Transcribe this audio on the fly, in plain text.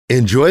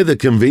Enjoy the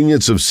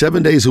convenience of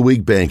 7 days a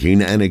week banking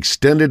and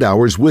extended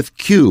hours with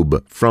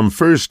Cube from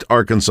First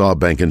Arkansas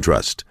Bank and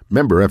Trust.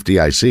 Member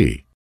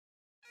FDIC.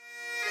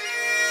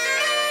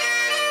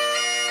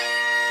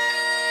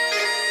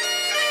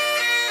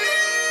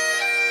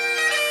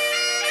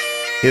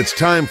 It's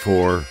time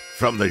for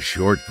From the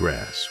Short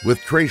Grass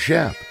with Trey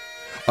Schaap,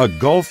 a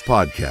golf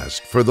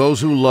podcast for those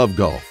who love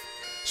golf,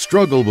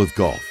 struggle with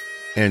golf,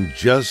 and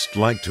just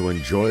like to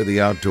enjoy the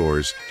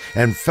outdoors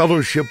and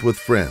fellowship with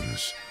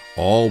friends,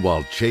 all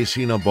while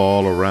chasing a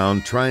ball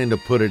around trying to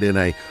put it in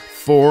a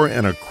 4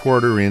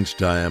 1/4 inch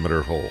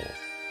diameter hole.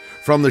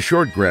 From the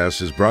Short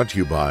Grass is brought to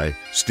you by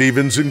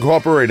Stevens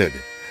Incorporated,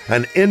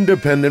 an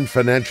independent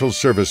financial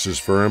services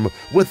firm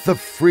with the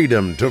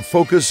freedom to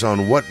focus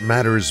on what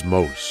matters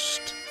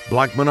most.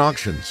 Blackman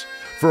Auctions.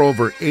 For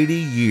over 80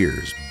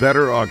 years,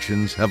 better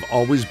auctions have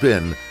always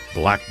been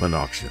Blackman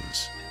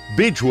Auctions.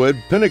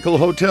 Beechwood Pinnacle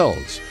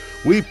Hotels.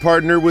 We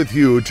partner with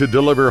you to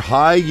deliver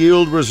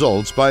high-yield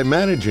results by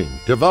managing,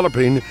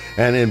 developing,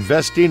 and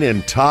investing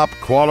in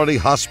top-quality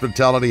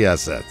hospitality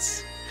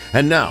assets.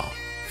 And now,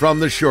 from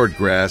the Short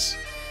Grass,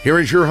 here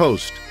is your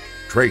host,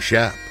 Trey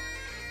Schaap.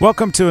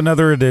 Welcome to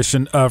another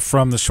edition of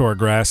From the Short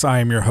Grass. I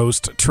am your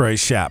host, Trey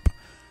Schaap.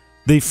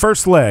 The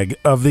first leg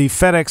of the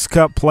FedEx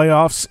Cup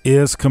playoffs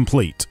is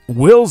complete.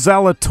 Will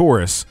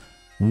Zalatoris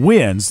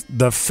wins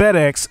the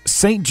FedEx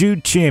St.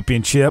 Jude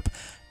Championship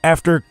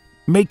after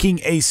making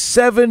a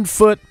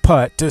 7-foot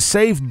putt to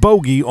save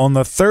bogey on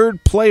the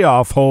third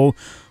playoff hole,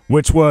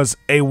 which was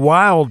a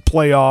wild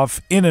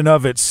playoff in and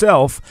of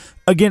itself,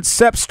 against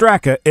Sepp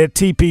Straka at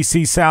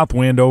TPC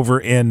Southwind over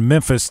in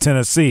Memphis,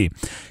 Tennessee.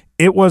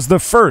 It was the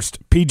first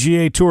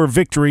PGA Tour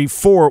victory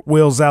for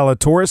Will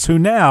Zalatoris, who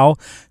now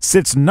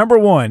sits number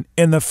 1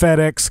 in the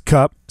FedEx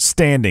Cup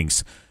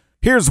standings.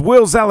 Here's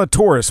Will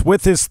Zalatoris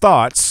with his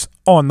thoughts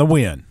on the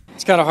win.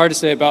 It's kind of hard to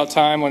say about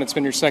time when it's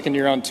been your second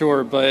year on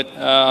tour, but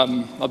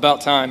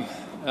about time.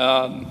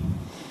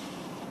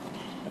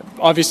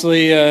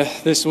 Obviously,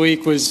 this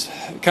week was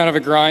kind of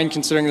a grind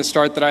considering the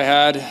start that I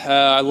had.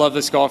 I love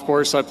this golf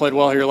course. I played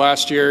well here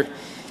last year.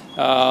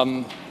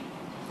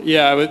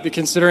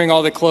 Considering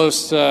all the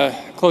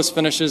close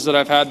finishes that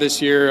I've had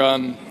this year,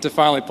 to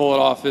finally pull it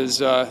off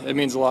it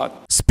means a lot.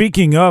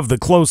 Speaking of the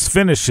close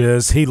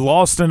finishes, he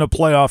lost in a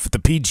playoff at the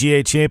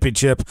PGA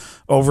Championship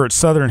over at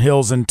Southern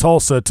Hills in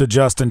Tulsa to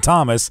Justin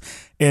Thomas,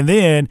 and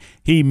then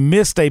he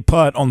missed a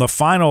putt on the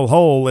final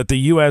hole at the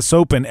U.S.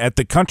 Open at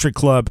the Country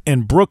Club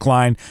in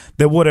Brookline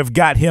that would have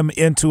got him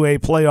into a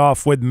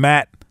playoff with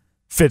Matt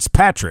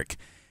Fitzpatrick.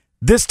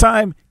 This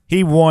time,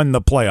 he won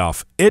the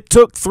playoff. It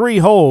took 3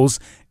 holes,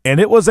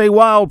 and it was a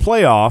wild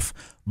playoff,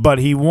 but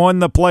he won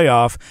the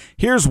playoff.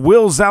 Here's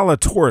Will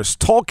Zalatoris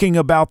talking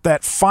about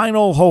that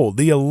final hole,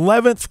 the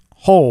 11th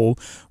hole,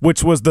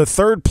 which was the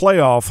third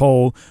playoff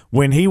hole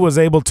when he was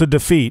able to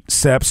defeat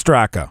Sepp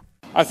Straka.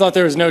 I thought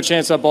there was no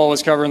chance that ball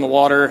was covering the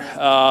water.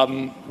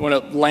 When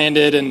it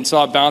landed and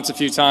saw it bounce a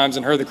few times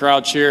and heard the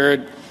crowd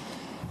cheer,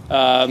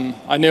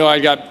 I knew I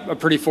got a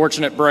pretty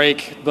fortunate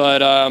break,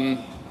 but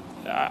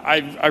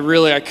I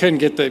couldn't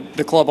get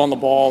the club on the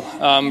ball.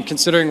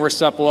 Considering where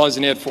Sepp was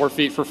and he had 4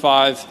 feet for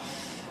 5,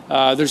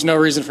 there's no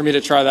reason for me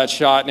to try that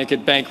shot, and it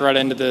could bank right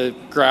into the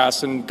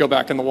grass and go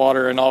back in the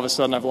water, and all of a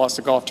sudden I've lost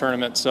a golf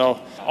tournament. So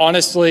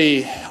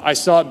honestly, I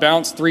saw it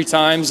bounce 3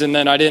 times, and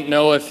then I didn't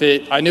know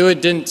I knew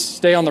it didn't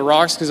stay on the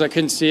rocks because I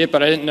couldn't see it,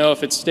 but I didn't know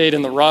if it stayed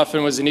in the rough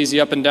and was an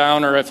easy up and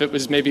down, or if it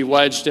was maybe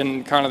wedged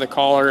in kind of the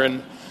collar.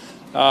 And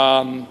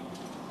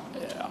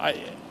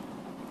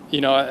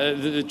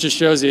it just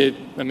shows you,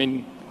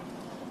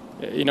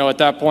 at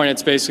that point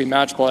it's basically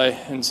match play.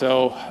 And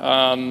so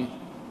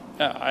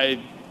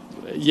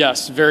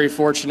yes, very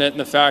fortunate in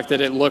the fact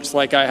that it looks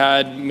like I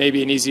had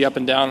maybe an easy up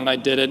and down and I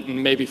did it,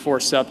 and maybe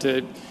forced Sepp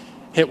to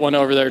hit one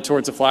over there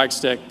towards the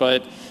flagstick.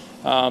 But,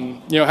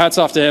 hats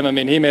off to him.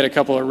 He made a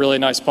couple of really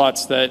nice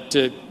putts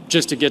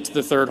just to get to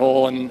the third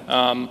hole. And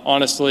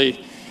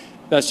honestly,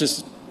 that's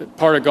just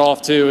part of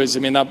golf too,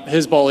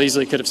 his ball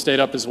easily could have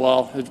stayed up as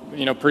well.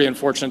 Pretty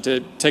unfortunate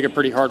to take a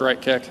pretty hard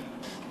right kick.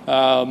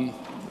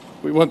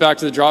 We went back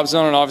to the drop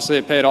zone, and obviously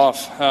it paid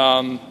off.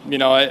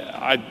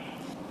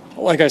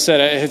 Like I said,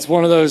 it's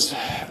one of those,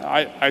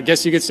 I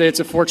guess you could say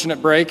it's a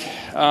fortunate break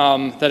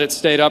that it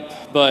stayed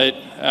up, but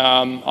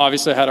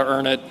obviously I had to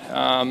earn it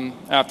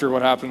after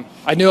what happened.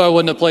 I knew I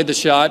wouldn't have played the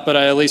shot, but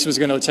I at least was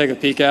going to take a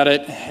peek at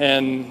it.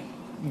 And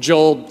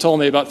Joel told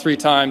me about 3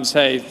 times,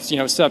 hey,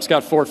 Sepp's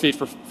got 4 feet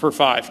for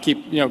 5.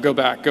 Go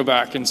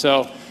back. And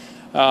so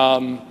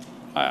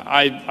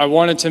I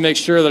wanted to make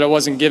sure that I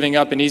wasn't giving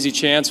up an easy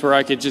chance where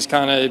I could just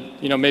kind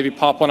of, maybe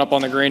pop one up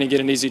on the green and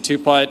get an easy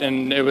 2-putt,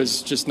 and it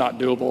was just not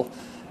doable.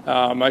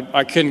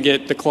 I couldn't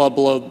get the club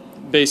below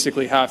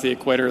basically half the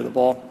equator of the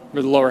ball,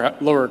 or the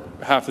lower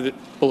half of it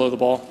below the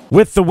ball.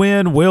 With the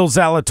win, Will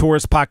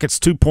Zalatoris pockets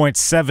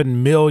 $2.7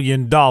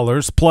 million,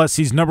 plus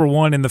he's number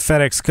 1 in the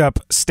FedEx Cup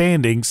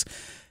standings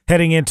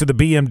heading into the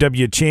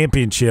BMW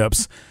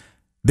Championships.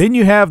 Then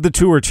you have the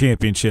Tour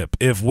Championship.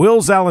 If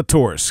Will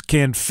Zalatoris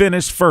can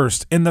finish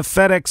first in the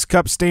FedEx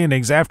Cup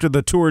standings after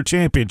the Tour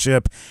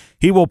Championship,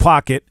 he will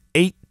pocket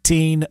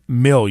 $18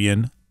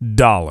 million.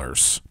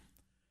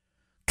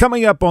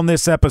 Coming up on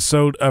this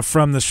episode of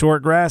From the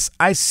Shortgrass,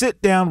 I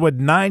sit down with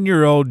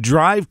 9-year-old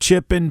drive,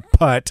 chip, and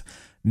putt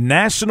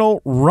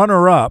national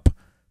runner-up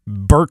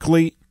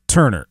Berklee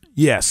Turner.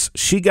 Yes,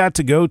 she got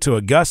to go to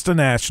Augusta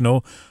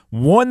National,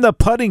 won the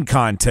putting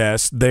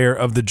contest there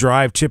of the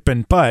drive, chip,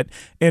 and putt,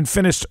 and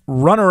finished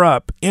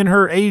runner-up in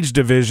her age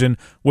division,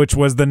 which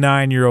was the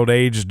 9-year-old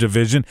age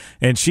division,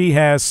 and she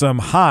has some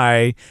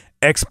high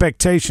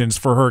expectations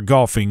for her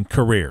golfing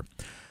career.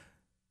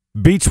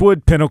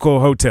 Beechwood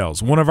Pinnacle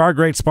Hotels, one of our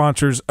great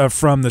sponsors of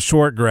From the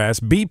Shortgrass.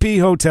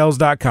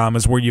 bphotels.com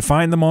is where you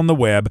find them on the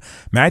web.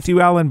 Matthew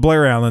Allen,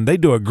 Blair Allen, they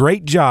do a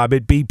great job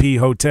at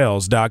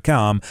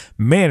bphotels.com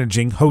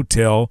managing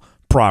hotel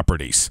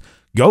properties.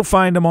 Go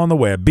find them on the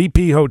web,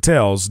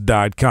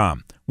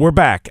 bphotels.com. We're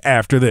back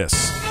after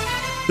this.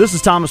 This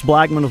is Thomas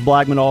Blackman of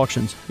Blackman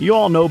Auctions. You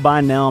all know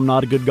by now I'm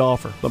not a good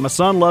golfer, but my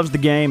son loves the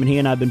game and he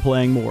and I have been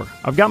playing more.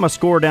 I've got my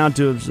score down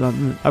to,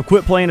 I've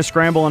quit playing a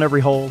scramble on every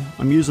hole.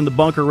 I'm using the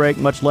bunker rake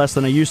much less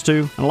than I used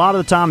to, and a lot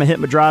of the time I hit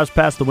my drives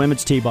past the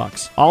women's tee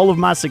box. All of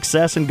my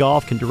success in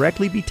golf can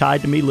directly be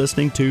tied to me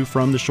listening to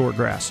From the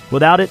Shortgrass.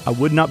 Without it, I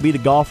would not be the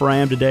golfer I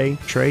am today.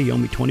 Trey, you owe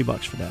me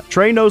 $20 for that.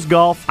 Trey knows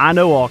golf, I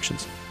know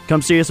auctions.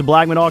 Come see us at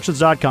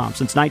BlackmanAuctions.com.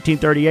 Since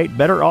 1938,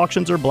 better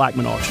auctions are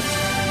Blackman Auctions.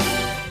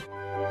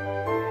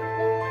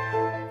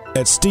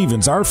 At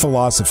Stevens, our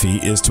philosophy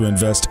is to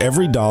invest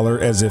every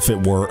dollar as if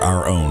it were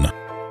our own,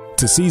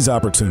 to seize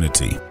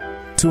opportunity,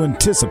 to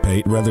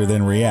anticipate rather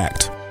than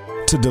react,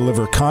 to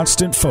deliver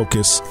constant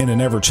focus in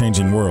an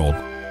ever-changing world,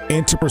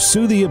 and to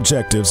pursue the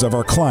objectives of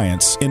our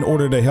clients in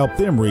order to help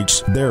them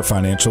reach their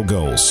financial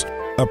goals.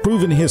 A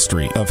proven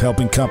history of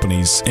helping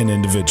companies and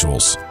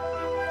individuals.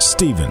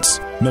 Stevens,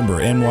 member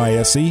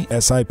NYSE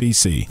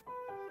SIPC.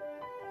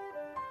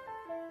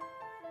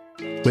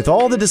 With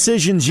all the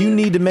decisions you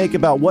need to make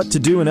about what to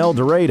do in El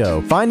Dorado,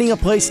 finding a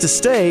place to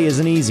stay is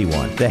an easy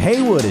one. The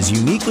Haywood is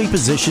uniquely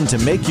positioned to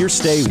make your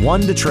stay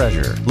one to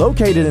treasure.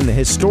 Located in the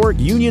historic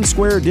Union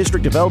Square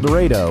district of El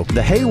Dorado,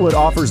 the Haywood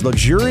offers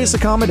luxurious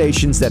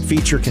accommodations that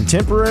feature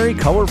contemporary,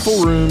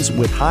 colorful rooms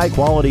with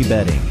high-quality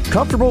bedding,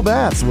 comfortable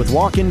baths with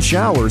walk-in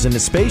showers, and a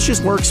spacious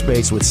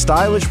workspace with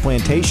stylish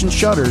plantation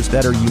shutters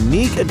that are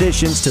unique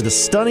additions to the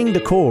stunning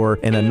decor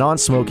in a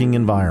non-smoking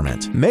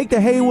environment. Make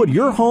the Haywood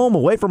your home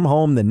away from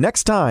home the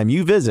next time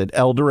you visit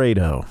El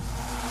Dorado.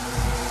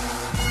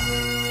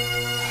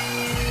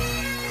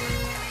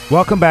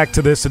 Welcome back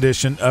to this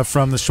edition of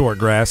From the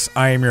Shortgrass.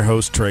 I am your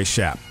host, Trey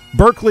Schaap.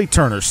 Berklee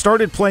Turner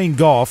started playing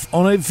golf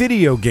on a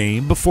video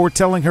game before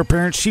telling her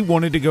parents she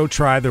wanted to go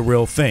try the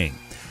real thing.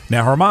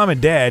 Now, her mom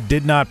and dad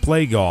did not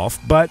play golf,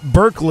 but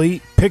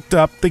Berklee picked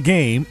up the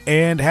game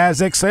and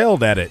has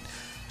excelled at it.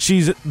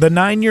 She's the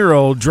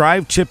 9-year-old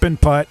drive, chip, and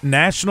putt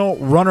national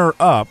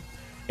runner-up,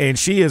 and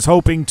she is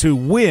hoping to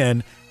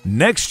win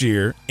next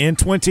year in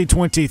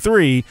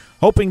 2023,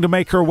 hoping to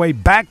make her way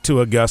back to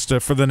Augusta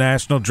for the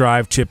National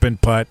Drive, Chip, and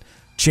Putt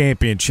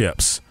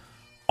Championships.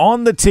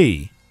 On the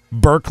tee,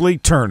 Berklee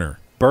Turner.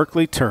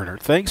 Berklee Turner,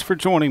 thanks for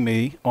joining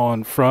me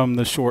on From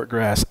the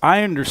Shortgrass.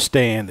 I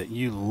understand that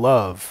you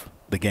love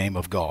the game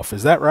of golf.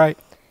 Is that right?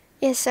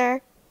 Yes,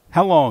 sir.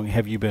 How long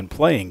have you been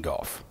playing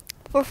golf?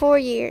 For 4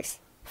 years.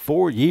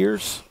 4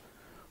 years?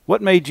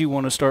 What made you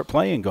want to start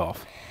playing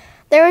golf?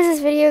 There was this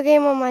video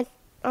game on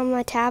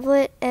my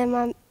tablet, and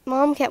my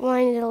mom kept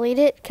wanting to delete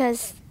it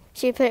because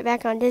she would put it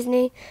back on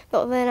Disney,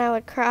 but then I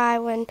would cry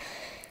when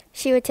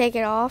she would take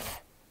it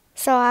off.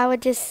 So I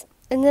would just,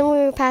 and then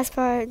we would pass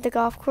by the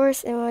golf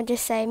course, and we would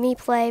just say, me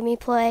play,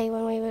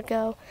 when we would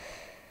go.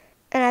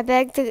 And I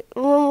begged to,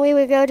 when we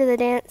would go to the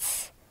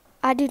dance,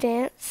 I do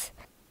dance,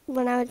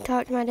 when I would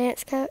talk to my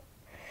dance coach,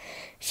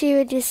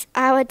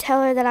 I would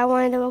tell her that I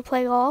wanted to go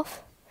play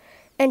golf,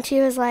 and she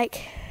was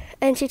like,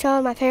 and she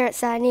told my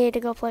parents that I needed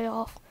to go play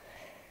golf.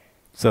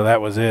 So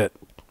that was it.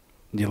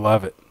 You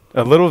love it.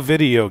 A little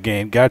video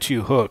game got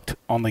you hooked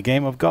on the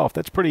game of golf.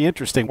 That's pretty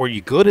interesting. Were you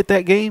good at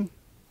that game?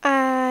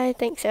 I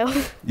think so.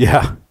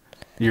 Yeah.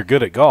 You're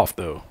good at golf,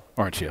 though,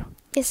 aren't you?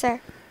 Yes, sir.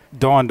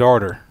 Dawn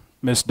Darter,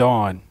 Miss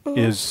Dawn,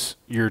 is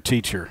your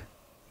teacher.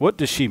 What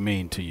does she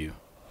mean to you?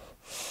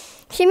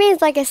 She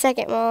means like a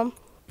second mom.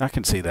 I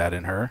can see that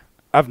in her.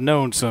 I've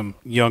known some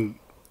young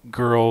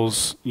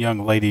girls,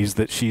 young ladies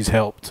that she's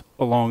helped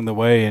along the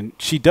way, and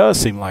she does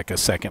seem like a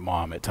second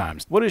mom at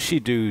times. What does she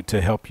do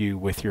to help you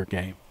with your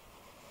game?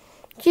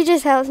 She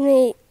just helps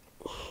me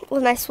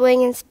with my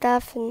swing and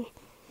stuff, and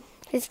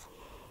she's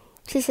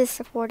just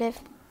supportive.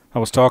 I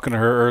was talking to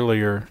her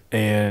earlier,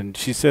 and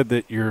she said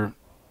that your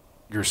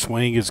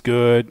swing is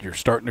good. You're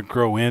starting to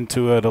grow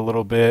into it a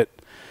little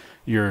bit.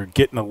 You're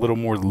getting a little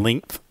more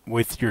length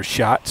with your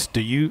shots. Do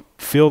you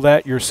feel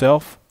that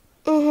yourself?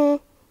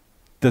 Mm-hmm.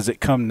 Does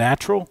it come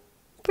natural?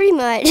 Pretty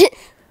much.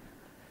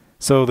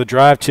 So the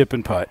drive, chip,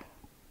 and putt,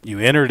 you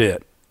entered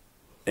it.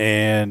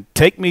 And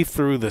take me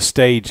through the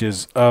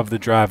stages of the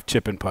drive,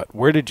 chip, and putt.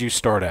 Where did you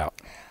start out?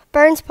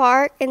 Burns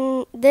Park,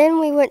 and then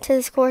we went to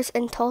this course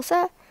in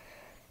Tulsa,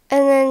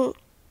 and then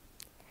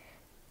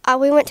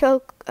we went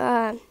to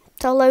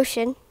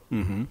Lotion,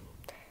 Mm-hmm.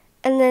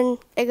 and then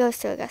it goes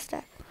to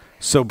Augusta.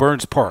 So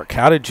Burns Park,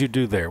 how did you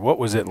do there? What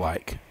was it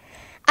like?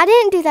 I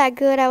didn't do that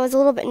good. I was a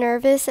little bit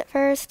nervous at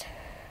first,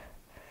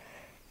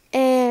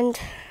 and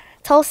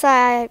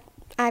Tulsa,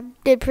 I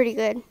did pretty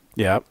good.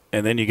 Yeah,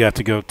 and then you got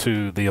to go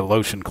to the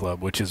Alotion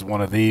Club, which is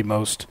one of the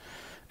most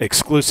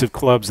exclusive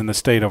clubs in the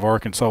state of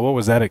Arkansas. What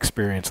was that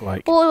experience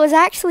like? Well, it was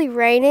actually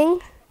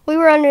raining. We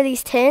were under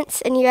these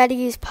tents, and you had to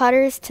use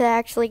putters to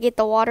actually get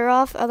the water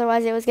off.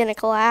 Otherwise, it was going to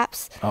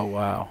collapse. Oh,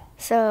 wow.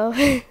 So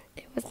it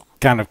was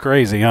kind of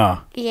crazy,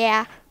 huh?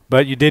 Yeah.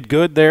 But you did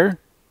good there,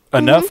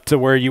 enough to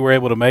where you were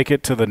able to make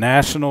it to the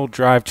National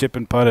Drive, Chip,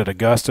 and Putt at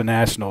Augusta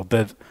National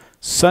the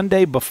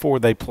Sunday before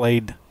they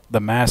played the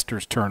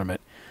Masters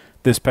tournament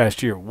this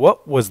past year.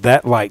 What was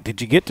that like?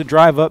 Did you get to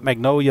drive up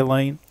Magnolia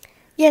Lane?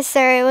 Yes,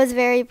 sir. It was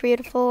very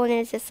beautiful, and it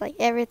was just like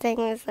everything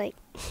was like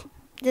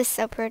just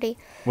so pretty.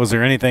 Was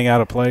there anything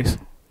out of place?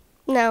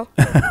 No.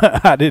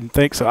 I didn't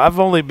think so. I've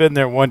only been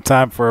there one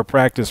time for a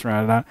practice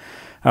round, and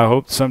I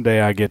hope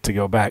someday I get to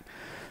go back.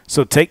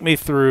 So take me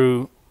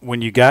through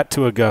when you got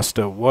to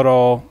Augusta. What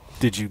all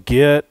did you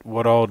get?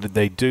 What all did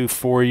they do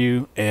for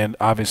you? And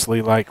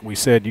obviously, like we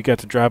said, you got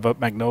to drive up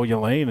Magnolia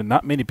Lane, and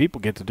not many people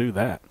get to do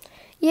that.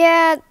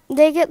 Yeah,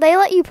 they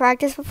let you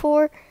practice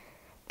before,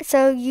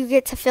 so you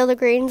get to feel the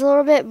greens a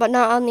little bit, but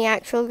not on the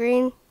actual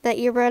green that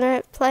you're going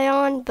to play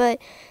on, but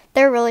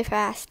they're really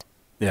fast.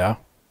 Yeah.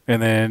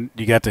 And then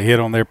you got to hit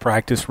on their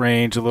practice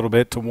range a little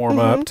bit to warm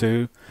up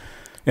too.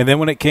 And then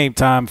when it came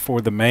time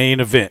for the main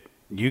event,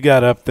 you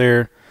got up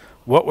there.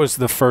 What was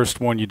the first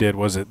one you did?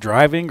 Was it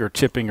driving or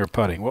chipping or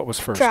putting? What was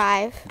first?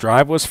 Drive.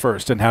 Drive was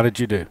first. And how did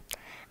you do?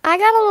 I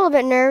got a little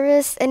bit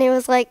nervous, and it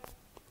was like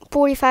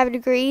 45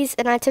 degrees,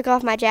 and I took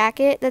off my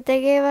jacket that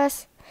they gave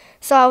us.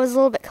 So I was a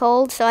little bit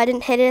cold, so I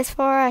didn't hit it as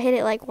far. I hit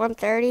it like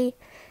 130,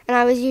 and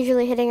I was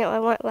usually hitting it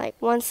like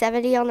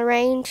 170 on the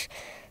range.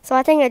 So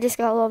I think I just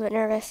got a little bit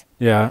nervous.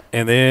 Yeah,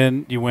 and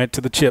then you went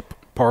to the chip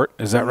part.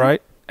 Is that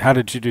right? How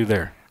did you do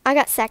there? I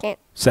got second.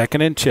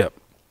 Second in chip.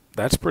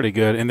 That's pretty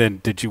good. And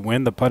then did you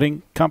win the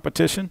putting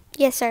competition?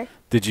 Yes, sir.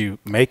 Did you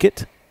make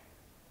it?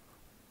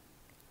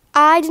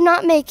 I did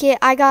not make it.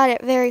 I got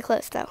it very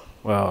close, though.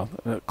 Well,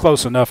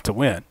 close enough to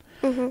win.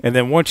 And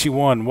then once you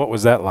won, what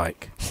was that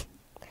like?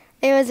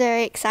 It was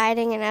very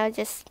exciting, and I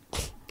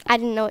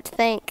didn't know what to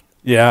think.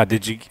 Yeah,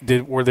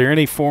 were there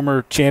any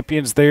former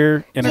champions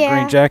there in a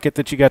green jacket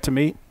that you got to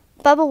meet?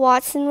 Bubba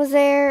Watson was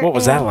there. What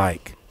was that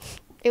like?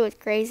 It was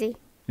crazy.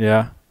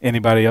 Yeah.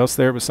 Anybody else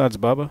there besides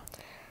Bubba?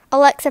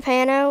 Alexa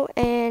Pano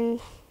and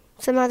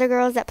some other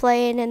girls that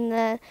played in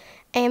the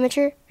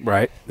amateur.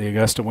 Right, the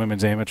Augusta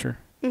Women's Amateur.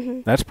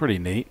 That's pretty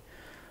neat.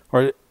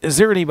 Or is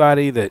there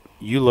anybody that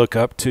you look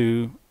up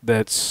to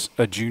that's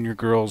a junior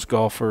girls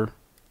golfer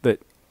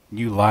that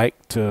you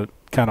like to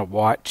kind of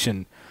watch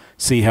and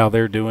see how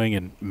they're doing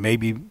and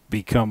maybe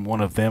become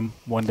one of them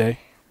one day?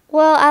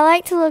 Well, I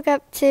like to look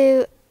up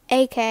to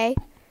AK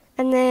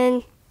and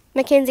then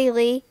Mackenzie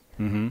Lee.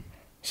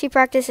 She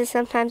practices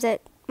sometimes at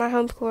my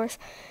home course.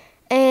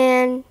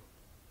 And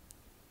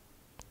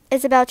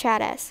Isabel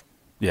Chavez.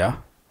 Yeah,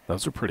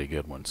 those are pretty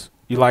good ones.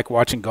 You like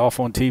watching golf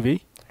on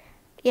TV?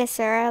 Yes,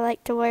 sir. I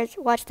like to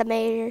watch the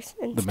majors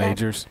and stuff. The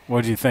majors.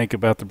 What did you think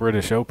about the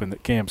British Open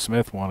that Cam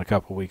Smith won a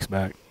couple weeks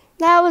back?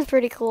 That was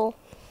pretty cool.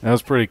 That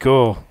was pretty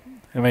cool.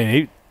 I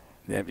mean,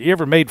 have you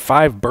ever made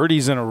 5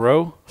 birdies in a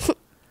row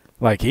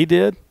like he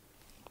did?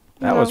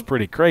 That was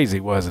pretty crazy,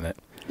 wasn't it?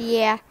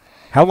 Yeah.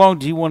 How long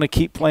do you want to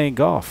keep playing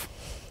golf?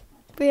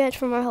 Pretty much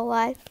for my whole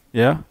life.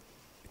 Yeah?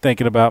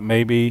 Thinking about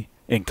maybe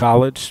in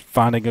college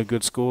finding a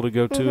good school to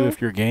go to if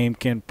your game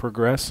can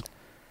progress?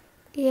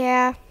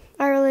 Yeah.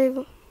 I really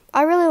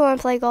want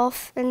to play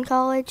golf in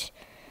college,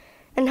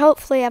 and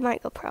hopefully I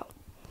might go pro.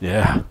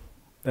 Yeah.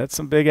 That's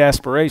some big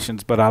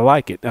aspirations, but I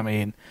like it. I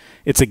mean,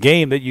 it's a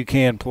game that you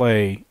can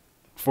play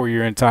for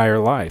your entire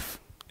life.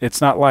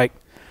 It's not like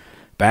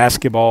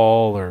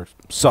basketball or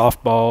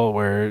softball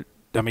where,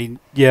 I mean,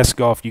 yes,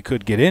 golf you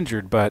could get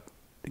injured, but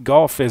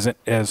golf isn't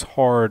as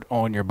hard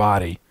on your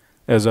body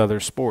as other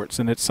sports,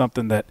 and it's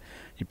something that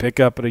you pick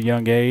up at a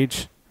young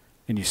age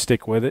and you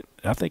stick with it.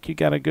 I think you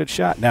got a good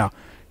shot. Now,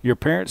 your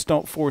parents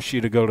don't force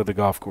you to go to the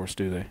golf course,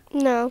 do they?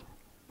 No.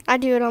 I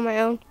do it on my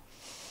own.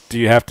 Do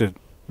you have to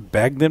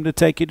beg them to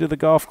take you to the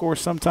golf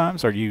course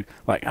sometimes? Are you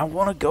like, I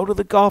want to go to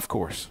the golf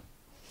course?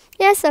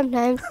 Yeah,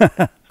 sometimes.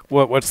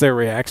 What's their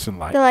reaction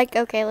like? They're like,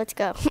 okay, let's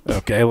go.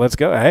 Okay, let's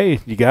go. Hey,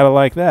 you got to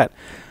like that.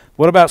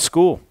 What about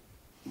school?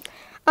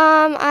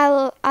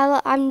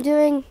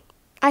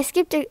 I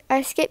skipped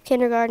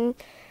kindergarten,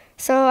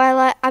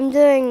 so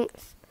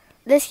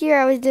this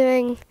year I was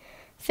doing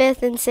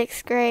 5th and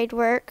 6th grade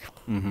work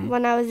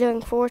when I was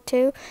doing 4th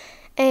too,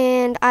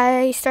 and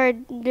I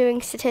started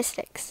doing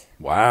statistics.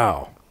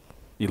 Wow.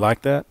 You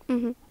like that?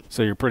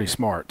 So you're pretty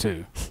smart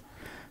too.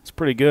 It's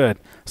pretty good.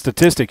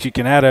 Statistics, you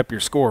can add up your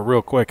score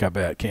real quick, I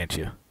bet, can't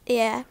you?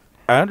 Yeah.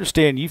 I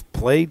understand you've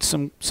played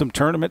some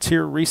tournaments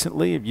here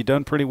recently. Have you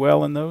done pretty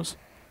well in those?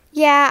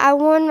 Yeah, I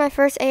won my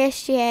first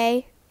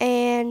ASGA,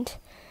 and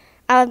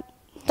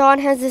Dawn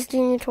has this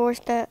junior tour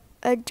stuff.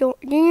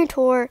 Junior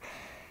tour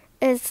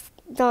is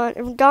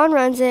Dawn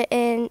runs it,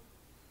 and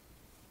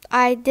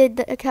I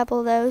did a couple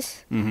of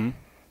those, and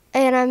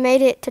I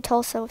made it to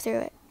Tulsa through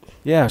it.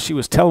 Yeah, she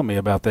was telling me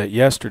about that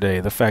yesterday,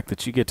 the fact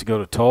that you get to go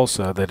to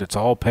Tulsa, that it's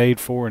all paid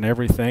for and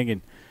everything,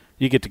 and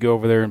you get to go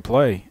over there and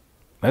play.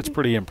 That's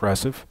pretty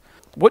impressive.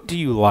 What do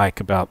you like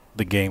about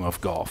the game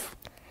of golf?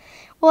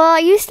 Well, I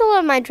used to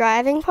love my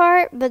driving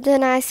part, but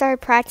then I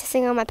started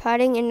practicing on my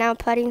putting, and now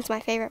putting's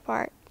my favorite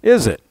part.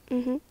 Is it?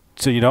 Mm-hmm.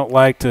 So you don't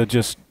like to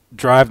just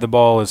drive the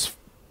ball as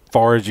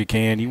far as you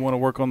can. You want to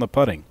work on the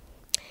putting.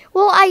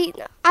 Well,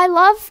 I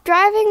love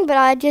driving, but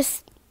I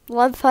just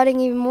love putting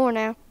even more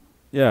now.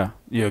 Yeah.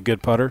 You a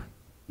good putter?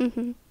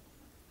 Mm-hmm.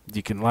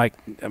 You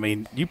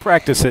can you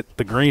practice at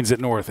the greens at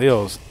North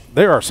Hills.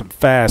 There are some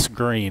fast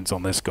greens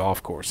on this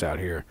golf course out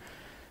here.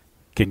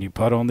 Can you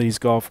putt on these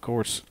golf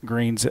course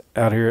greens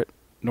out here at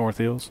North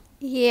Hills?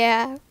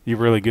 Yeah. You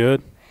really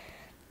good?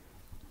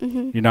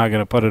 Mm-hmm. You're not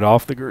going to put it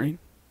off the green?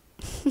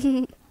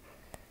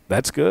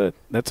 That's good.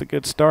 That's a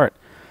good start.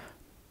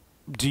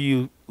 Do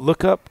you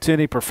look up to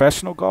any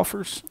professional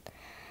golfers?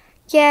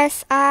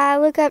 Yes, I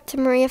look up to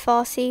Maria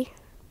Fossey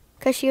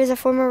because she was a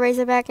former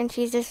Razorback, and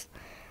she's just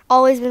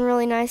always been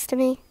really nice to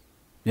me.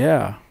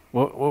 Yeah.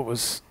 What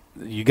was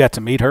you got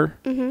to meet her?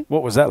 Mm-hmm.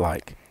 What was that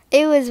like?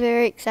 It was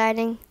very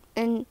exciting,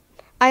 and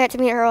I got to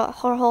meet her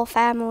whole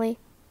family.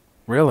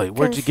 Really?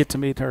 Where'd you get to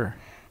meet her?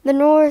 The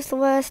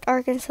Northwest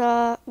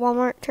Arkansas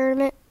Walmart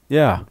tournament.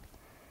 Yeah.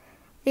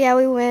 Yeah,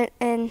 we went,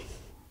 and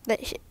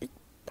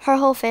her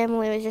whole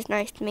family was just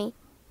nice to me.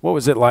 What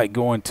was it like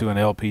going to an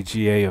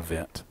LPGA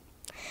event?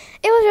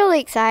 It was really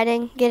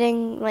exciting,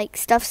 getting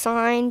stuff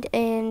signed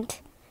and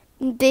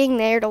being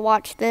there to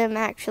watch them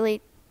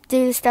actually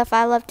do the stuff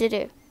I love to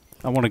do.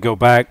 I want to go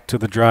back to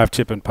the Drive,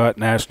 Chip, and Putt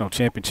National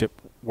Championship.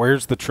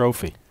 Where's the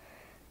trophy?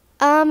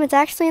 It's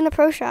actually in the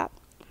pro shop.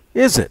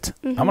 Is it?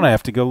 Mm-hmm. I'm going to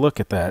have to go look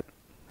at that.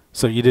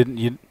 So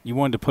you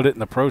wanted to put it in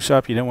the pro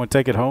shop? You didn't want to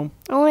take it home?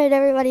 I wanted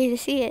everybody to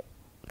see it.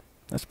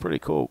 That's pretty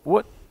cool.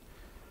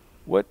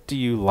 What do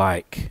you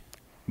like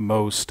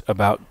most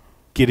about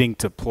getting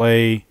to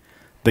play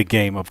the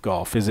game of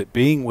golf? Is it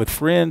being with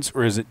friends,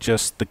 or is it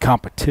just the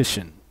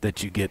competition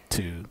that you get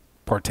to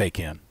partake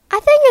in? I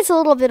think it's a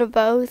little bit of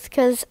both,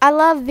 because I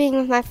love being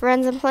with my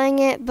friends and playing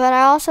it, but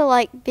I also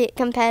like being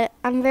competitive.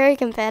 I'm very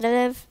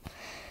competitive,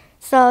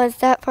 so it's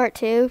that part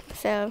too.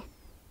 So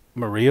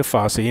Maria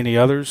Fossey, any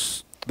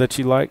others that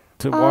you like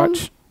to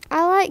watch?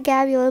 I like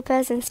Gabby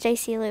Lopez and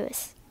Stacy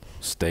Lewis.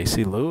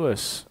 Stacy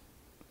Lewis.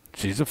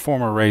 She's a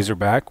former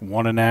Razorback,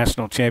 won a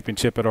national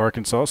championship at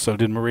Arkansas. So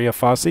did Maria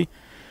Fossey.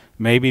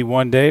 Maybe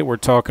one day we're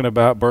talking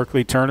about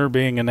Berklee Turner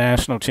being a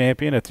national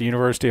champion at the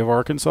University of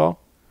Arkansas.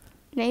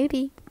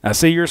 Maybe. I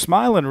see you're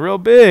smiling real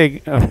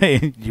big. I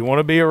mean, you want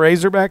to be a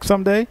Razorback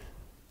someday?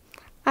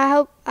 I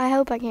hope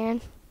I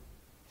can.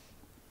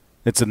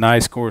 It's a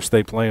nice course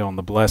they play on,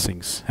 the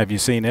Blessings. Have you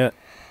seen it?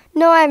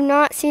 No, I have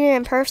not seen it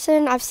in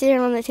person. I've seen it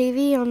on the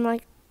TV on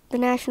the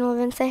national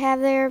events they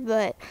have there,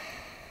 but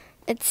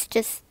it's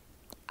just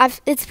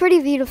it's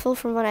pretty beautiful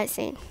from what I've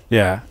seen.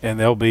 Yeah, and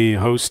they'll be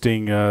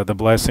hosting the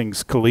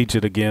Blessings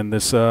Collegiate again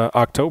this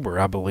October,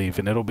 I believe,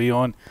 and it'll be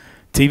on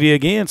TV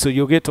again, so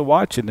you'll get to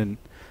watch it, and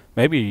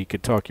maybe you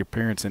could talk your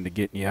parents into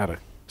getting you out of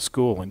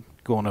school and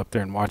going up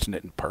there and watching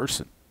it in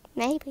person.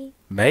 Maybe.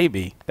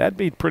 Maybe. That'd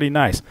be pretty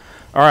nice.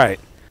 All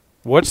right.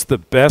 What's the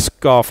best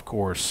golf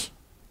course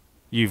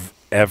you've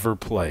ever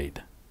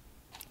played?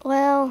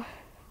 Well,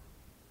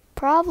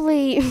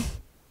 probably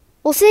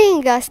well, seeing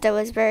Augusta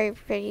was very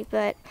pretty,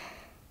 but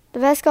the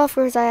best golf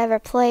course I ever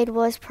played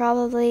was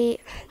probably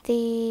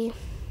the...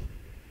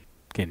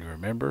 Can you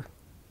remember?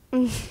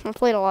 I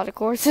played a lot of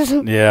courses.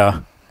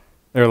 Yeah.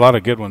 There are a lot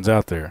of good ones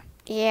out there.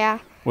 Yeah.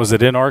 Was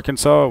it in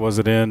Arkansas or was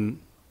it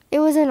in... It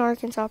was in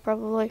Arkansas,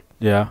 probably.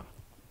 Yeah.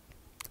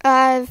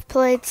 I've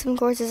played some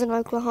courses in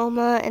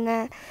Oklahoma,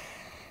 and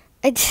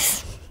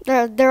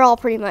they're all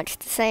pretty much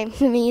the same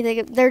to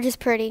me. They're just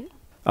pretty.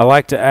 I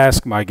like to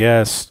ask my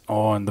guests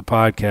on the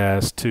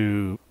podcast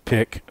to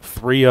pick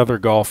 3 other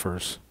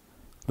golfers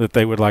that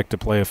they would like to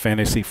play a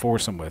fantasy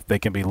foursome with. They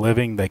can be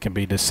living, they can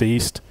be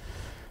deceased,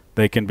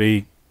 they can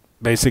be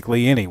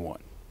basically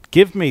anyone.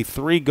 Give me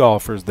 3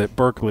 golfers that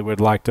Berklee would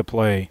like to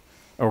play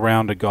a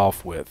round of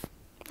golf with.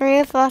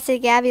 Maria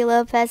Fossey, Gabby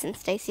Lopez, and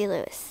Stacy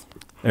Lewis.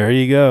 There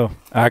you go.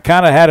 I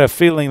kind of had a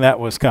feeling that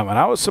was coming.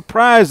 I was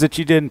surprised that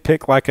you didn't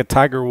pick like a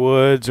Tiger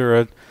Woods or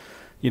a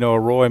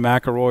Roy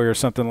McIlroy or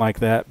something like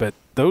that. But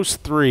those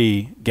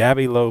 3,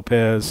 Gabby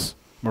Lopez,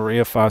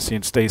 Maria Fossey,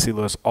 and Stacy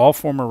Lewis, all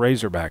former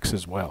Razorbacks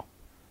as well.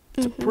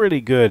 It's a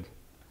pretty good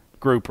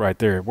group right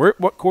there.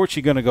 What course are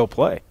you going to go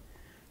play?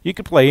 You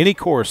could play any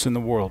course in the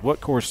world. What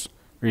course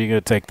are you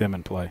going to take them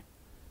and play?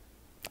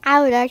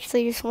 I would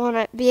actually just want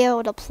to be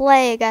able to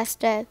play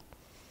Augusta.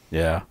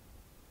 Yeah.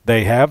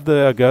 They have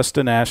the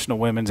Augusta National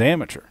Women's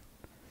Amateur.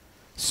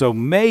 So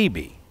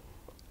maybe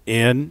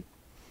in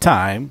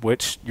time,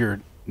 which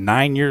you're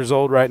 9 years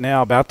old right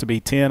now, about to be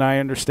 10, I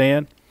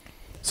understand.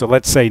 So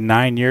let's say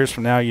 9 years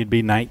from now you'd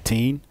be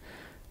 19.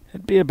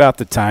 It'd be about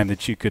the time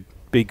that you could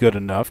be good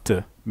enough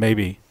to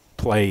maybe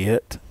play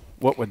it.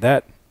 What would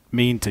that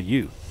mean to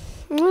you?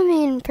 I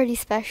mean, pretty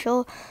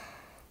special.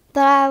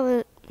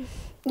 But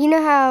you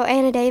know how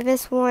Anna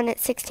Davis won at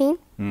 16?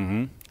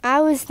 Mm-hmm.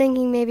 I was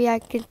thinking maybe I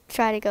could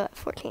try to go at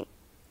 14.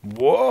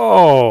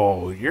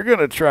 Whoa, you're going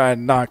to try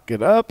and knock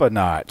it up a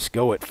notch.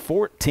 Go at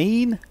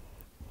 14?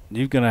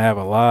 You're going to have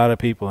a lot of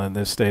people in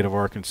this state of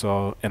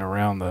Arkansas and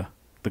around the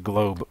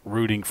globe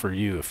rooting for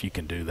you if you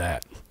can do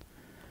that.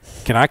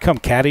 Can I come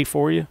caddy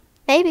for you?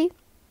 Maybe.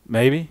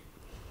 Maybe?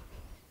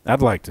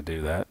 I'd like to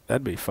do that.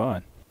 That'd be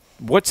fun.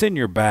 What's in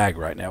your bag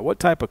right now? What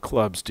type of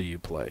clubs do you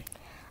play?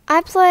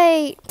 I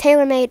play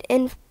TaylorMade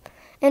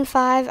in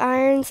 5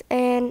 irons,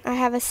 and I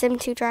have a Sim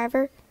 2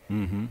 driver.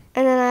 Mm-hmm.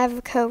 And then I have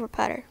a Cobra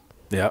putter.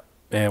 Yep.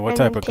 And what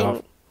type of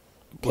golf?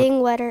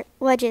 Ping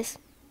wedges.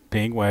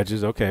 Ping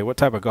wedges. Okay. What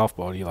type of golf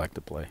ball do you like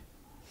to play?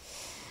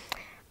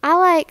 I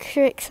like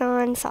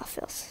Srixon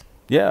Softfields.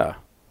 Yeah.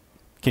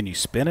 Can you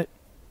spin it?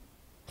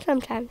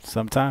 Sometimes.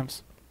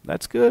 Sometimes.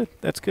 That's good.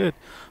 That's good.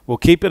 Well,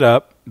 keep it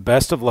up.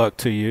 Best of luck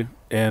to you.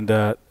 And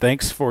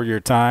thanks for your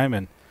time.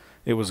 And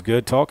it was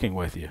good talking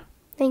with you.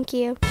 Thank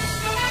you.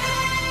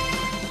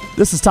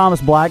 This is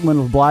Thomas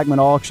Blackman with Blackman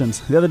Auctions.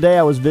 The other day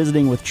I was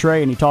visiting with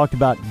Trey, and he talked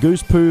about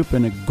goose poop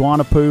and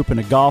iguana poop and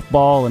a golf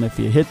ball, and if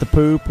you hit the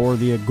poop or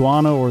the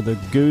iguana or the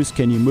goose,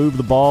 can you move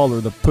the ball or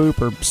the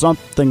poop or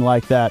something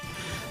like that.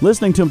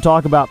 Listening to him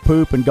talk about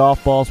poop and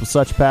golf balls with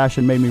such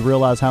passion made me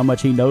realize how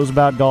much he knows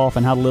about golf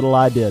and how little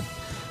I did.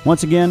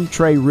 Once again,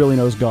 Trey really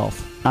knows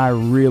golf. I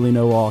really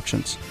know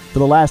auctions. For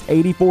the last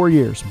 84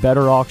 years,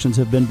 better auctions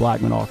have been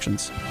Blackman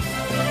Auctions.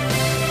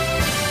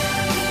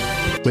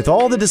 With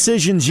all the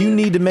decisions you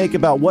need to make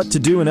about what to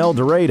do in El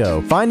Dorado,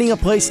 finding a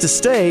place to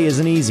stay is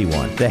an easy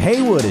one. The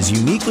Haywood is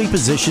uniquely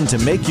positioned to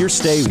make your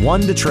stay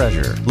one to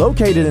treasure.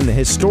 Located in the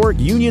historic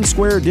Union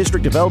Square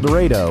district of El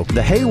Dorado,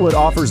 the Haywood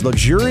offers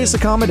luxurious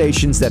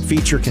accommodations that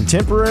feature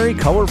contemporary,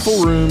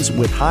 colorful rooms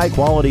with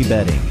high-quality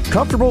bedding,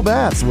 comfortable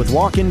baths with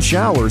walk-in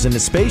showers, and a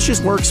spacious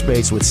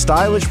workspace with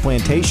stylish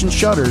plantation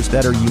shutters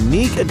that are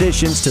unique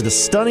additions to the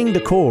stunning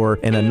decor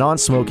in a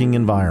non-smoking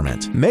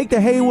environment. Make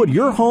the Haywood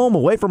your home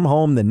away from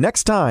home the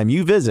next time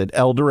you visit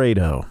El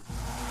Dorado.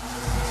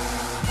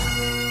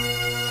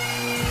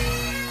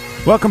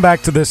 Welcome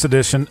back to this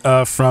edition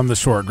of From the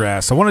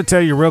Shortgrass. I want to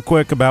tell you real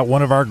quick about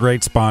one of our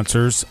great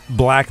sponsors,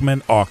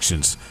 Blackman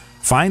Auctions.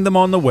 Find them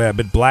on the web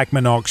at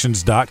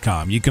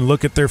blackmanauctions.com. You can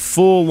look at their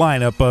full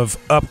lineup of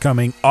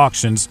upcoming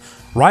auctions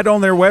right on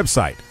their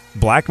website,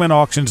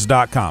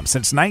 blackmanauctions.com.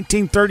 Since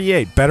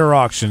 1938, better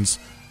auctions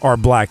are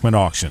Blackman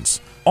Auctions.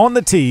 On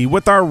the tee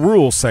with our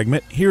rules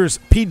segment, here's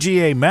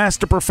PGA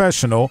Master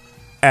Professional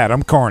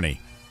Adam Carney.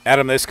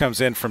 Adam, this comes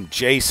in from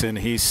Jason.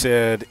 He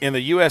said, in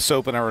the U.S.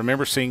 Open, I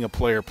remember seeing a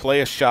player play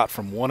a shot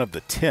from one of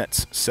the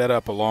tents set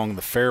up along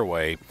the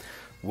fairway.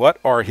 What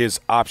are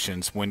his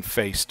options when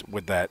faced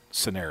with that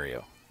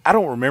scenario? I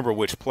don't remember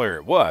which player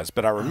it was,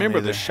 but I remember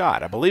the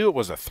shot. I believe it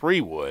was a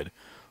 3-wood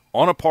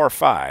on a par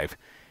 5.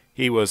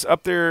 He was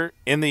up there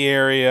in the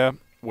area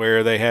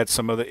where they had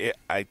some of the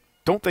 – I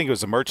don't think it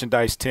was a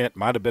merchandise tent.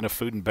 Might have been a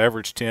food and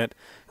beverage tent.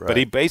 Right. But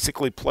he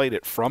basically played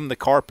it from the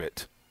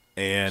carpet.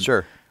 And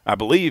sure. I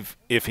believe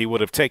if he would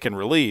have taken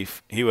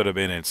relief, he would have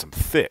been in some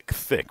thick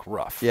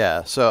rough.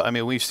 Yeah, so, I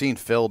mean, we've seen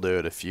Phil do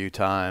it a few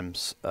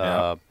times.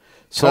 Yeah.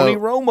 Tony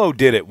Romo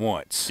did it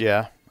once.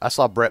 Yeah. I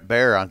saw Brett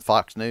Baer on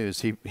Fox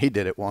News. He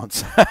did it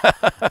once.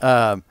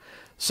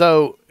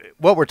 So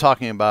what we're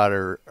talking about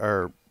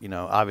are you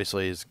know,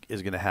 obviously is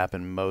going to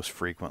happen most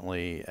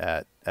frequently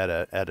at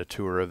a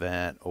tour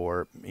event,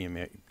 or you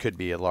know, it could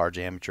be a large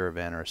amateur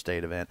event or a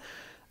state event.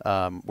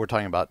 We're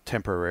talking about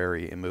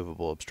temporary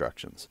immovable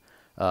obstructions.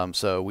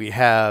 So we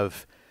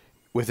have,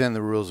 within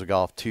the rules of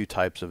golf, 2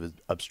 types of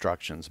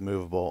obstructions,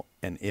 movable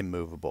and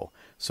immovable.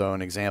 So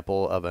an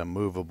example of a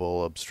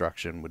movable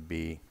obstruction would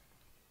be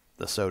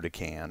the soda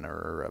can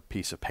or a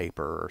piece of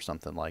paper or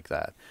something like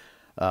that.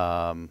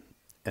 And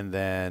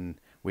then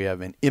we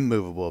have an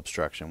immovable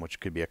obstruction, which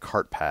could be a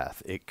cart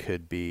path. It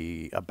could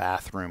be a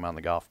bathroom on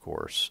the golf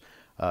course.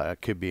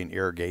 It could be an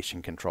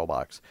irrigation control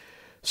box.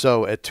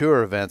 So at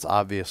tour events,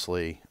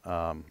 obviously,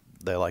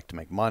 they like to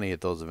make money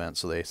at those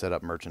events, so they set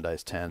up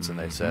merchandise tents and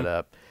they set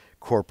up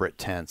corporate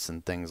tents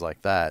and things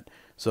like that.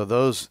 So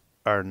those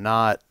are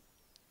not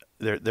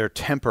they're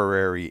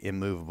temporary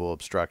immovable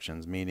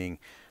obstructions, meaning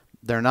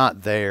they're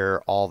not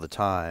there all the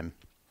time.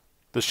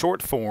 The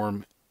short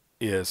form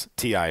is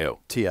TIO.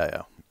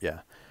 TIO, yeah.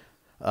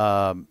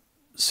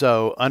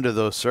 So under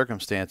those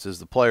circumstances,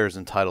 the player is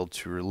entitled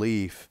to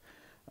relief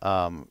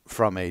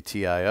from a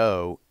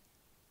TIO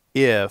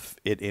if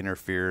it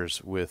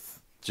interferes with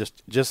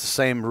just the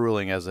same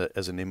ruling as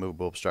an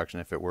immovable obstruction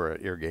if it were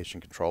an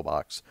irrigation control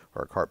box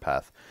or a cart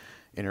path,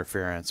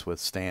 interference with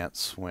stance,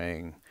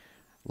 swing,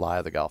 lie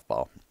of the golf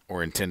ball.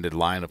 Or intended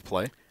line of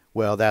play?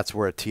 Well, that's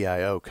where a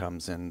TIO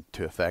comes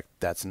into effect.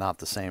 That's not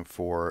the same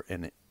for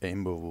an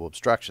immovable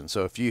obstruction.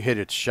 So if you hit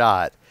a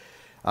shot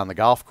on the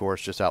golf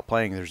course just out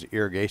playing, there's an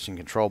irrigation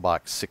control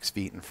box 6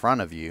 feet in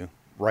front of you,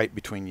 right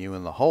between you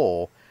and the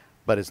hole,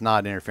 but it's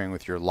not interfering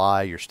with your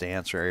lie, your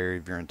stance, or area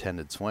of your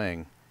intended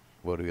swing.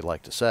 What do we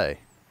like to say?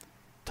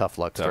 Tough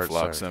luck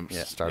starts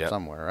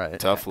somewhere, right?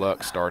 Tough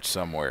luck starts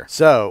somewhere.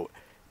 So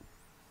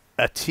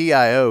a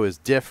TIO is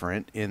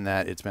different in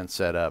that it's been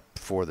set up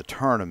for the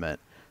tournament.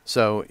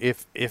 So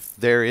if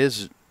there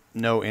is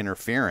no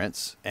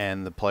interference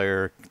and the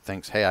player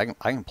thinks, hey, I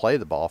can play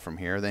the ball from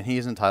here, then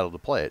he's entitled to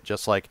play it.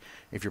 Just like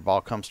if your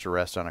ball comes to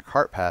rest on a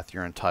cart path,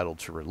 you're entitled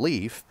to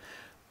relief.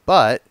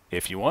 But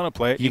if you want to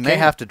play it, you may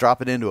have to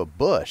drop it into a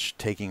bush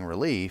taking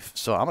relief.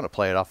 So I'm going to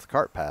play it off the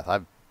cart path.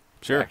 I've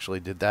actually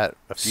did that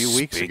a few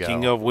weeks ago.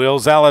 Speaking of Will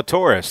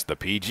Zalatoris, the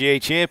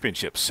PGA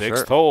Championship,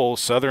 6th hole,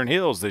 Southern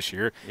Hills this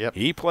year. Yep.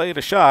 He played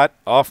a shot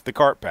off the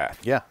cart path.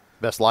 Yeah,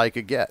 best lie you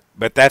could get.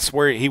 But that's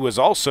where he was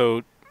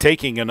also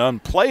taking an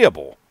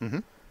unplayable,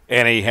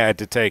 and he had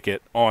to take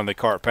it on the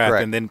cart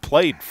path and then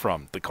played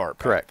from the cart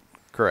path.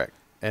 Correct.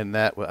 And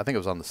that, I think it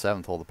was on the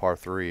 7th hole, the par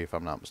 3, if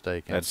I'm not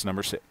mistaken. That's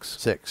number 6.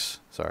 6,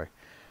 sorry.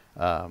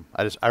 I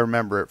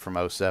remember it from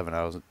 2007.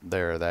 I was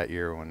there that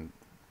year when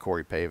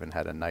Corey Pavin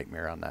had a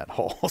nightmare on that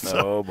hole. So,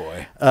 oh,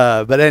 boy.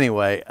 But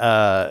anyway,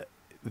 so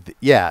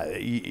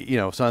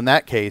in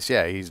that case,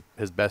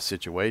 his best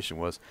situation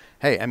was,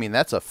 hey, I mean,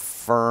 that's a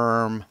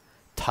firm,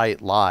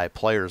 tight lie.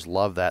 Players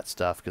love that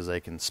stuff because they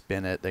can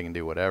spin it, they can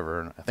do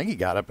whatever. And I think he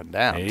got up and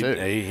down, too.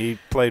 He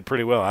played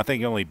pretty well. I think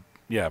he only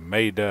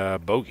made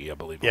bogey, I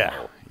believe.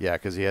 Yeah,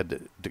 because he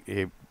had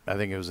to I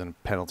think it was in a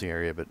penalty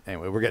area. But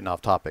anyway, we're getting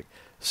off topic.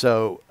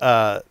 So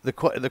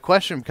the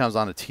question becomes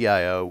on a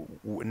TIO.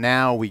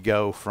 Now we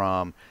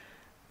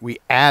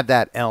add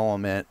that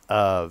element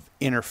of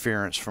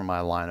interference from my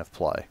line of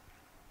play.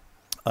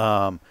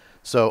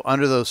 So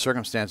under those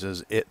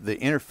circumstances, the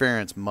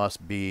interference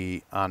must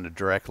be on the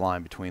direct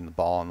line between the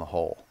ball and the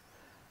hole,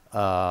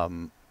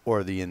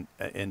 or the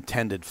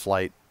intended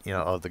flight,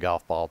 of the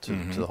golf ball to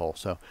the hole.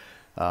 So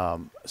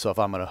if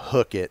I'm going to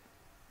hook it,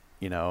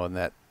 and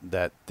that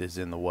is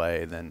in the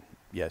way, then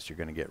yes, you're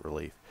going to get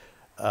relief.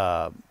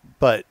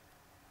 But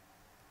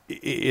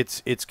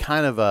it's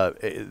kind of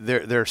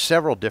there are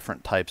several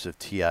different types of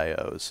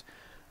TIOs.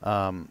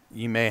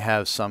 You may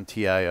have some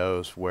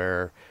TIOs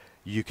where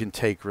you can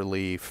take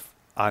relief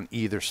on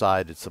either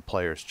side. It's the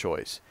player's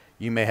choice.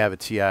 You may have a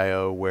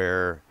TIO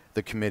where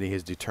the committee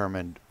has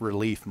determined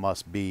relief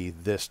must be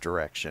this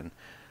direction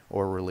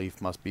or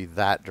relief must be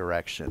that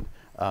direction.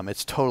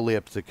 It's totally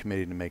up to the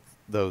committee to make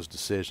those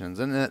decisions,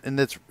 and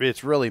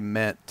it's really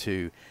meant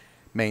to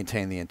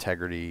maintain the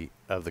integrity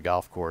of the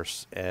golf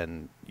course.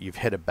 And you've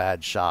hit a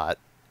bad shot,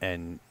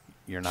 and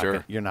you're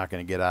not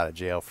going to get out of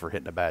jail for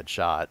hitting a bad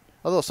shot.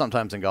 Although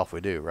sometimes in golf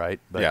we do,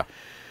 right? But, yeah.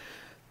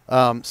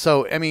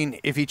 So I mean,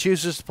 if he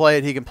chooses to play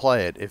it, he can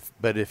play it.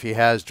 But if he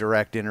has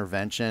direct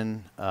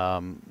intervention,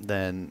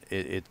 then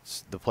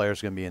it's the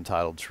player's going to be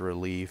entitled to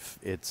relief.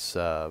 It's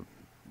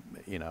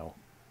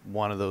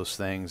one of those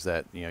things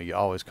that you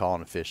always call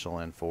an official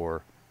in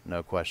for,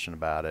 no question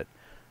about it.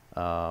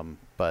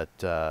 But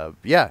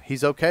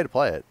he's okay to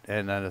play it,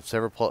 and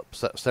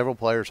several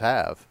players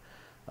have.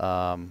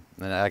 And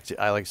actually,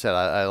 like I said,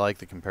 I like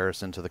the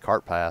comparison to the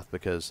cart path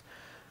because,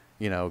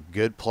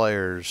 good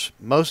players,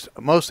 most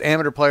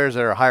amateur players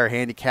that are higher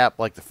handicap,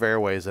 like the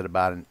fairways at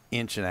about 1.5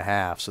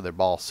 inches, so their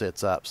ball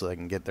sits up so they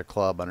can get their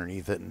club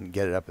underneath it and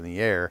get it up in the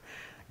air.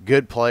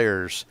 Good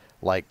players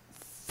like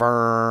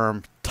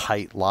firm,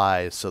 tight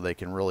lies so they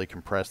can really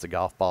compress the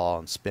golf ball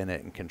and spin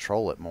it and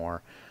control it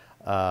more.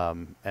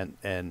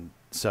 And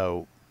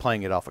so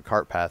playing it off a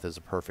cart path is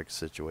a perfect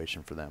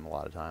situation for them a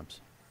lot of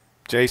times.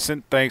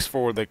 Jason, thanks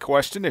for the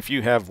question. If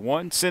you have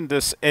one, send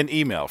us an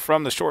email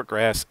from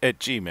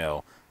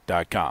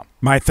theshortgrass@gmail.com.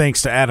 My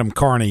thanks to Adam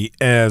Carney,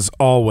 as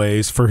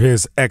always, for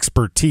his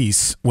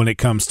expertise when it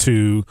comes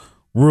to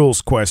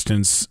rules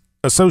questions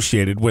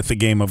associated with the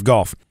game of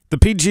golf. The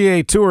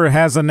PGA Tour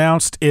has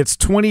announced its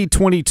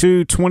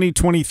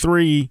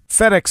 2022-2023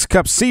 FedEx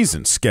Cup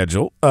season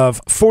schedule of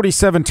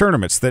 47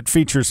 tournaments that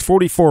features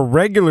 44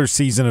 regular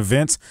season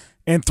events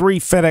and 3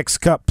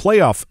 FedEx Cup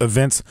playoff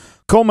events,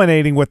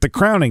 culminating with the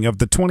crowning of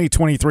the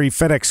 2023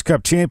 FedEx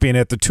Cup champion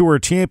at the Tour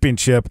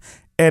Championship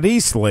at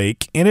East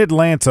Lake in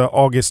Atlanta,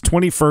 August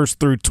 21st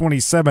through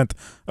 27th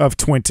of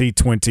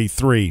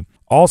 2023.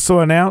 Also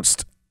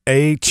announced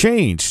a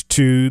change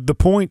to the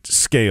point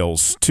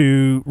scales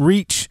to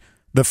reach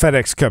the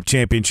FedEx Cup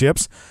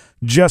Championships.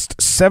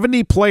 Just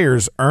 70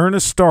 players earn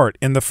a start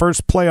in the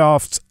first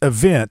playoffs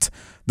event,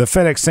 the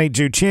FedEx St.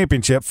 Jude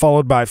Championship,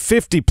 followed by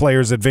 50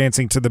 players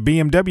advancing to the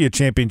BMW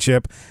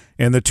Championship,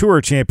 and the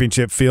Tour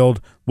Championship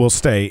field will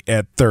stay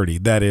at 30.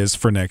 That is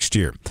for next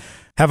year.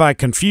 Have I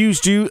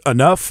confused you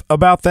enough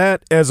about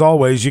that? As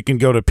always, you can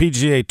go to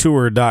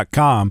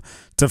PGAtour.com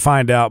to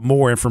find out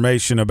more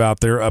information about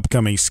their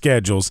upcoming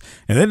schedules.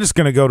 And then it's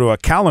going to go to a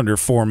calendar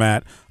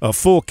format, a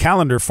full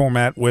calendar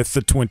format with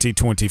the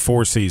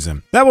 2024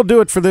 season. That will do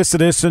it for this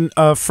edition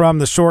of From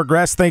the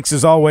Shortgrass. Thanks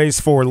as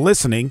always for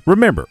listening.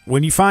 Remember,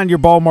 when you find your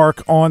ball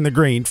mark on the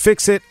green,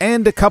 fix it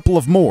and a couple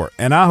of more.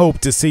 And I hope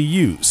to see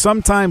you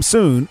sometime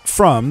soon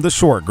from the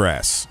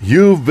Shortgrass.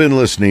 You've been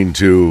listening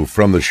to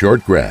From the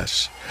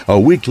Shortgrass, a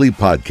weekly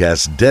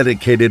podcast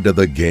dedicated to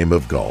the game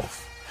of golf.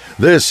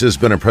 This has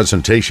been a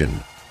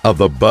presentation of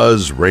the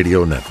Buzz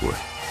Radio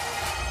Network.